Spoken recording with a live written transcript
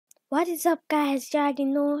What is up, guys? You already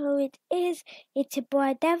know who it is. It's your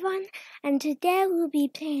boy Devon, and today we'll be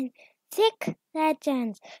playing Thick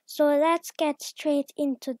Legends. So let's get straight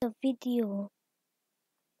into the video.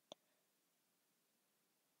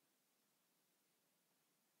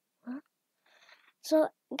 So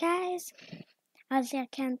guys, as you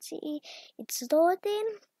can see, it's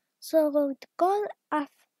loading. So the goal of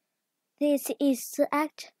this is to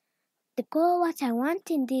what I want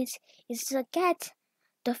in this is to get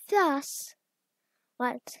the floss.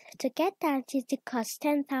 But to get that, it costs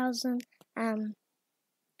 10,000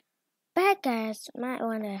 burgers. Might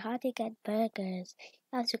wonder how to get burgers.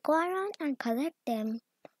 You have to go around and collect them.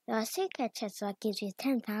 There are secret chests that gives you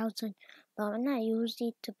 10,000, but when I used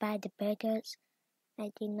it to buy the burgers,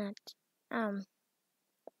 I did not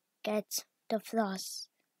get the floss.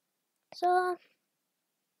 So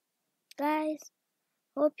guys,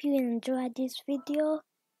 hope you enjoyed this video.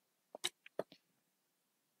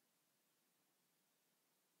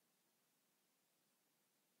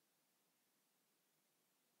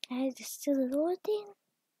 Guys, it's still loading.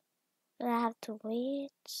 I have to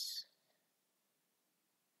wait.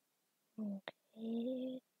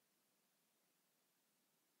 Okay.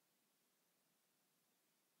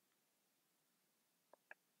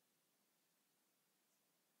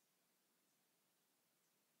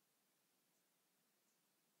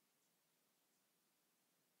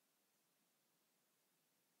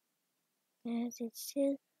 Yes, it's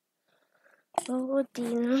still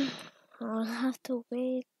loading. I'll have to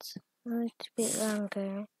wait a little bit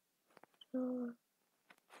longer. So,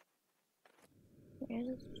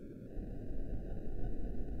 yes.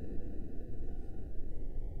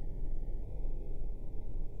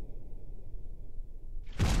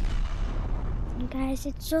 Guys,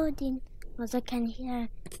 it's loading. Also, I can hear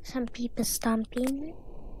some people stomping.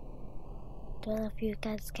 All of you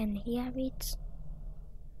guys can hear it.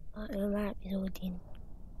 It might be loading.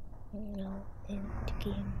 No, in the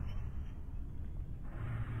game.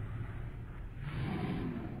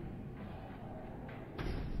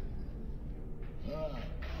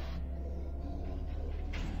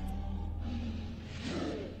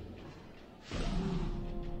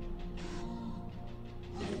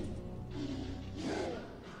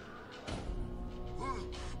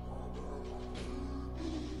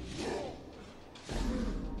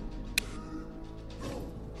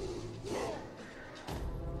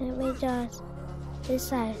 Let me just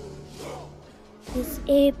disable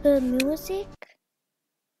music.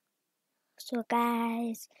 So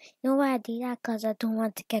guys, you know why I did that? Because I don't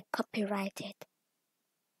want to get copyrighted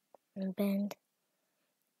and banned.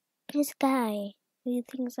 This guy, he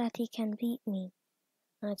thinks that he can beat me,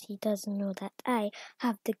 but he doesn't know that I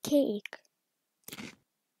have the cake.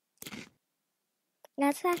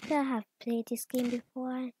 That's after I have played this game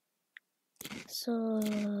before, so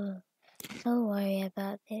don't worry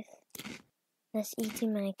about this. Let's eat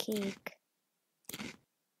my cake.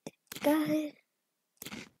 Guys,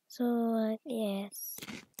 so yes,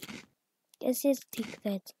 this is Thick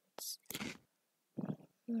Legends.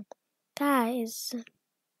 Guys,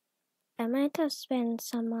 I might have spent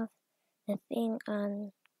some of the thing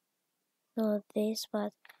on this,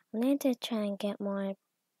 but I need to try and get more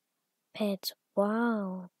pets.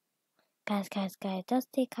 Wow. Guys,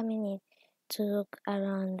 just take a minute to look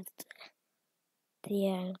around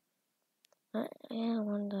there. Yeah,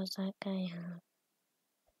 what does that guy have?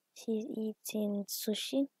 She's eating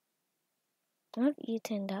sushi. I've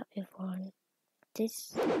eaten that before.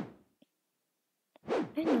 This,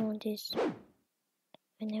 I know this.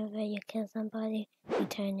 Whenever you kill somebody, you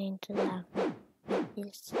turn into lava. Like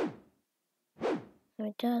this.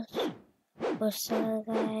 I just so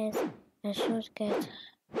guys, I should get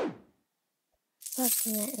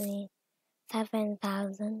approximately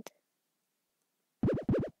 7,000.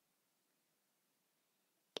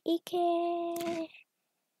 Ike!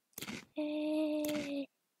 Hey!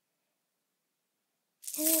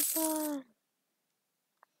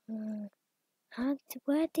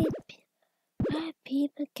 Where are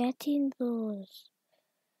people getting those?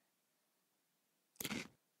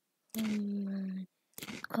 Oh my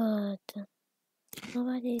god.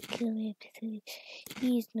 Nobody kill me, please.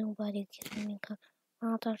 Please, nobody kill me.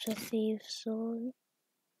 I'll have to save soul.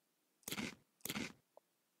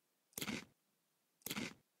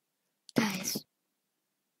 Guys,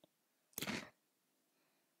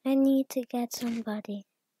 I need to get somebody.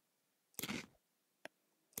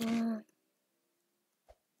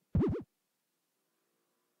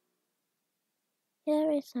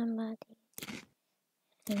 There is somebody.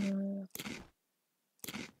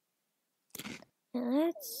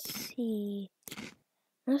 Let's see.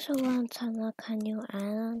 I also want to unlock a new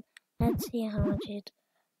island. Let's see how much it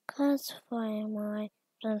Cause for my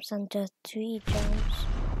jumps and just 3 jumps.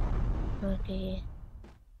 Okay.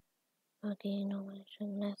 Okay, you know what? Should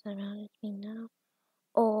mess around with me now.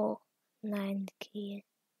 Oh, 9k.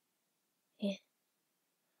 Yeah.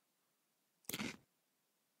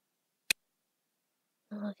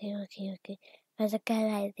 Okay. There's a guy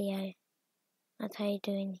right there. What are you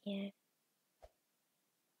doing here?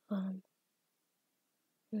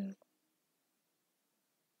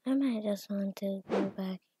 I might just want to go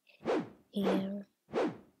back here.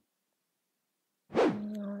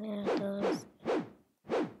 No, yeah, those.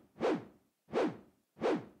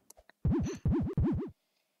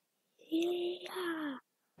 Yeah.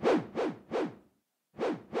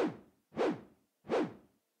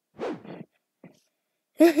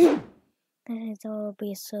 That will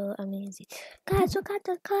be so amazing. Guys, look at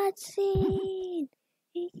the cutscene!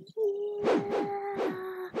 Yeah!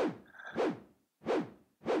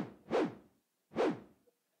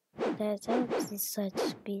 Guys, that would be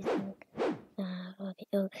such beating.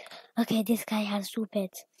 Okay, this guy has 2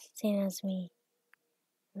 pets, same as me.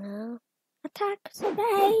 Now, attack,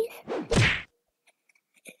 surprise!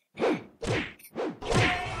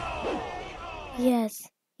 Yes,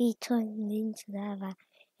 he turned into lava.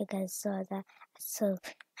 You guys saw that, so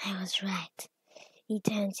I was right. He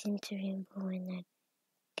turns into rainbow and I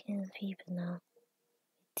kill people now.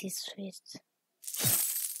 With his fist.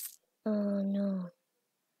 Oh no.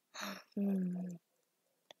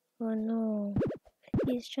 Oh no.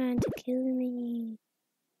 He's trying to kill me.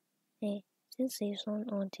 Hey, this safe zone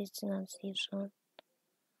or this is not safe zone?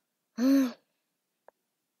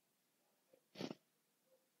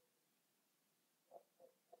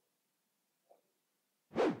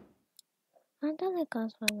 I don't like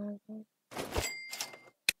us for nothing.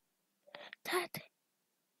 That.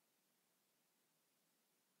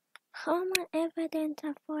 How much evidence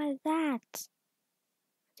for that?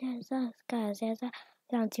 There's a guys, there's a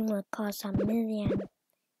something will cost $1 million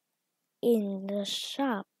in the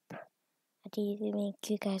shop. I didn't make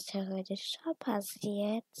you guys check out the shop as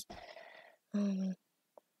yet. Do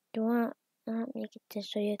want not make it to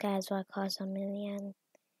show you guys what costs $1 million.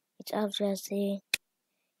 It's obviously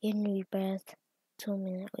in rebirth 2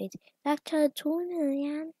 million. Wait, actually 2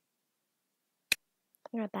 million.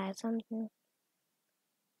 I'm gonna buy something.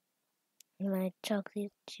 My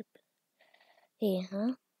chocolate chip. Here,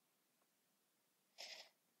 huh?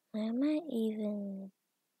 I might even.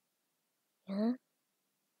 Huh?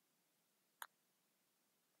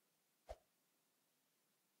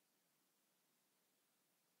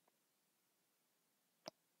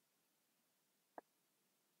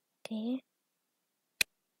 Okay.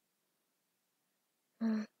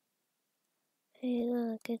 Hey,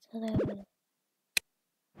 look, it's 11.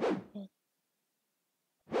 Okay.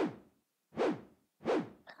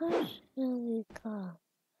 How should we go?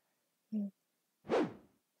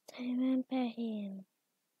 I remember him.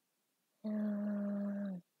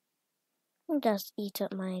 I'll just eat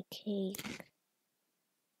up my cake.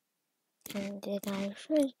 And then I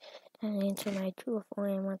should turn into my true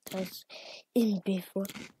form what I was in before.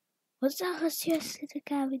 Was that seriously the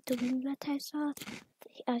guy with the wing that I saw?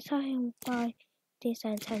 I saw him by this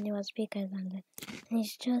and he was bigger than that. And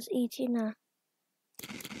he's just eating a...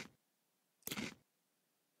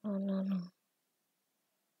 Oh no.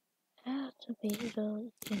 I have to be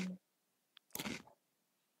so thin.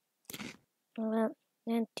 Well,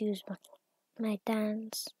 let's use my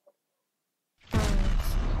dance.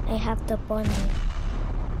 I have the bunny.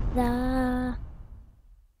 The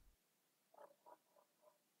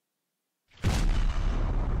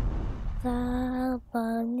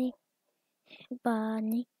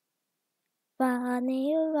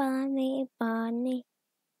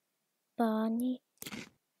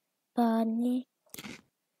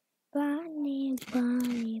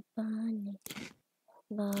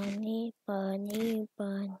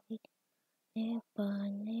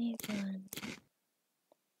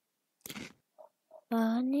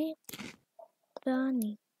bunny.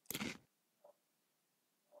 Bunny.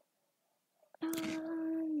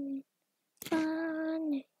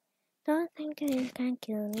 Don't think you can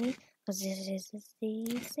kill me, cause this is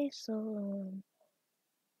the safe zone.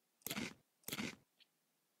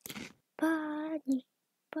 Bunny.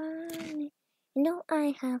 You know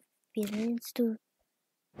I have feelings too.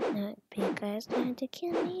 Not because trying to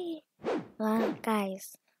kill me. Well,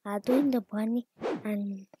 guys, doing the bunny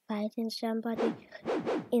and fighting somebody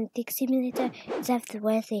in Tick Simulator is after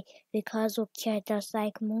worth it because you're just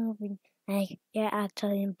like moving, like you're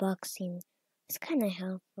actually boxing. It's kind of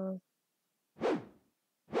helpful.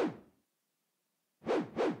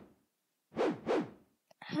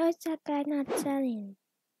 How's that guy not selling?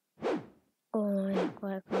 Oh my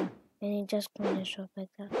god, and it just gonna show like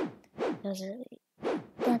that.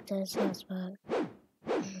 That does work.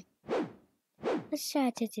 Let's try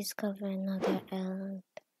to discover another island.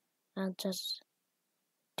 I'll just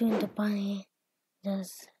doing the bunny,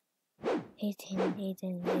 just eating.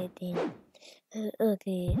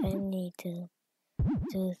 Okay, I need to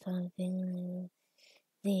do something like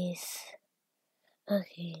this.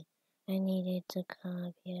 Okay, I needed to come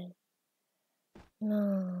up here.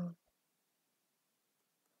 No.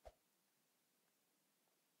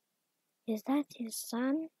 Is that his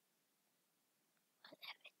son?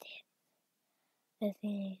 Whatever it is. I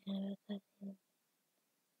think I have got him.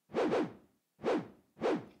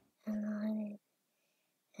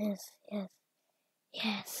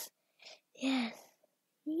 Yes.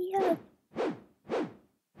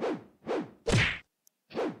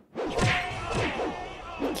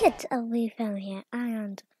 Get away from here. I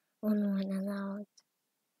don't want one allowed.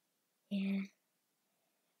 Yeah.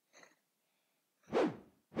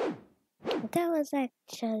 That was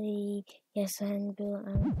actually your son, Bill.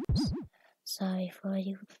 I'm sorry for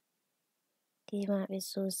you. He might be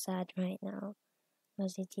so sad right now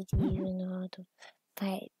because he didn't even know how to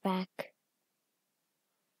fight back.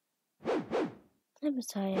 I'm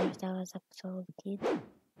sorry if that was actually kid.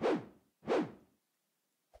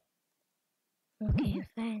 Okay,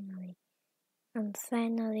 finally. I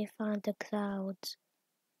finally found the clouds.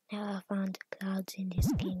 Now I found the clouds in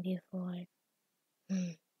this game before.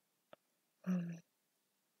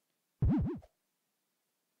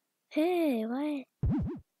 Hey, what?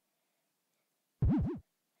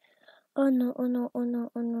 Oh no.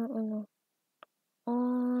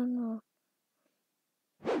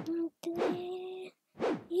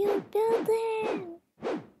 You building?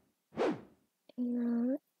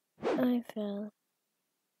 No, I fell.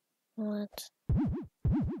 What?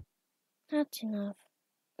 Not enough.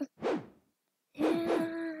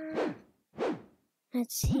 Yeah.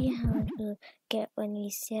 Let's see how it will get when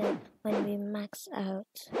we max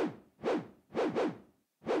out.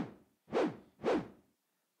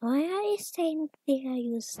 Why are you staying there,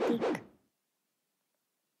 you stick?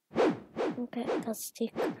 Okay, a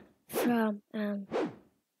stick from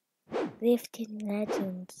Lifting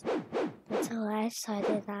Legends. That's how I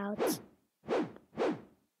started out.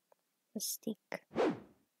 A stick.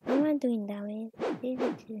 Am I doing damage?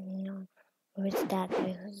 No. Or is that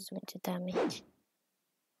guy who's going to damage?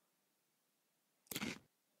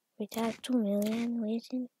 We have 2 million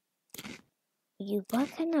waiting.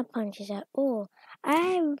 What kind of punch is that? Oh,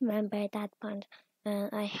 I remember that punch.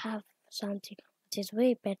 I have something which is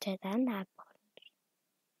way better than that punch.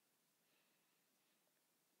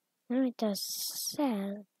 Now it does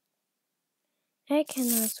sell. I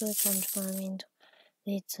can also transform into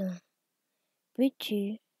little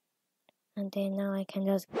Richie. And then now I can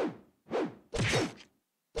just...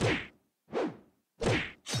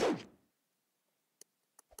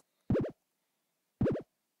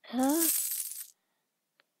 Huh?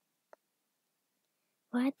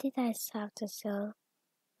 Why did I have to sell?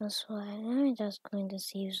 That's why I'm just going to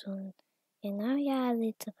save soon. And now yeah,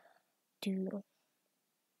 little do.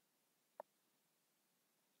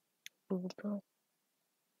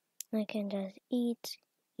 I can just eat.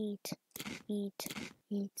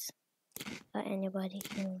 But anybody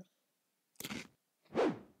can.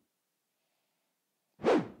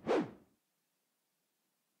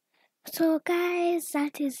 So guys,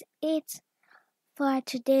 that is it for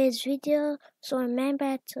today's video. So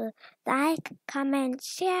remember to like, comment,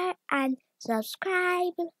 share and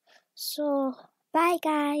subscribe. So bye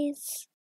guys.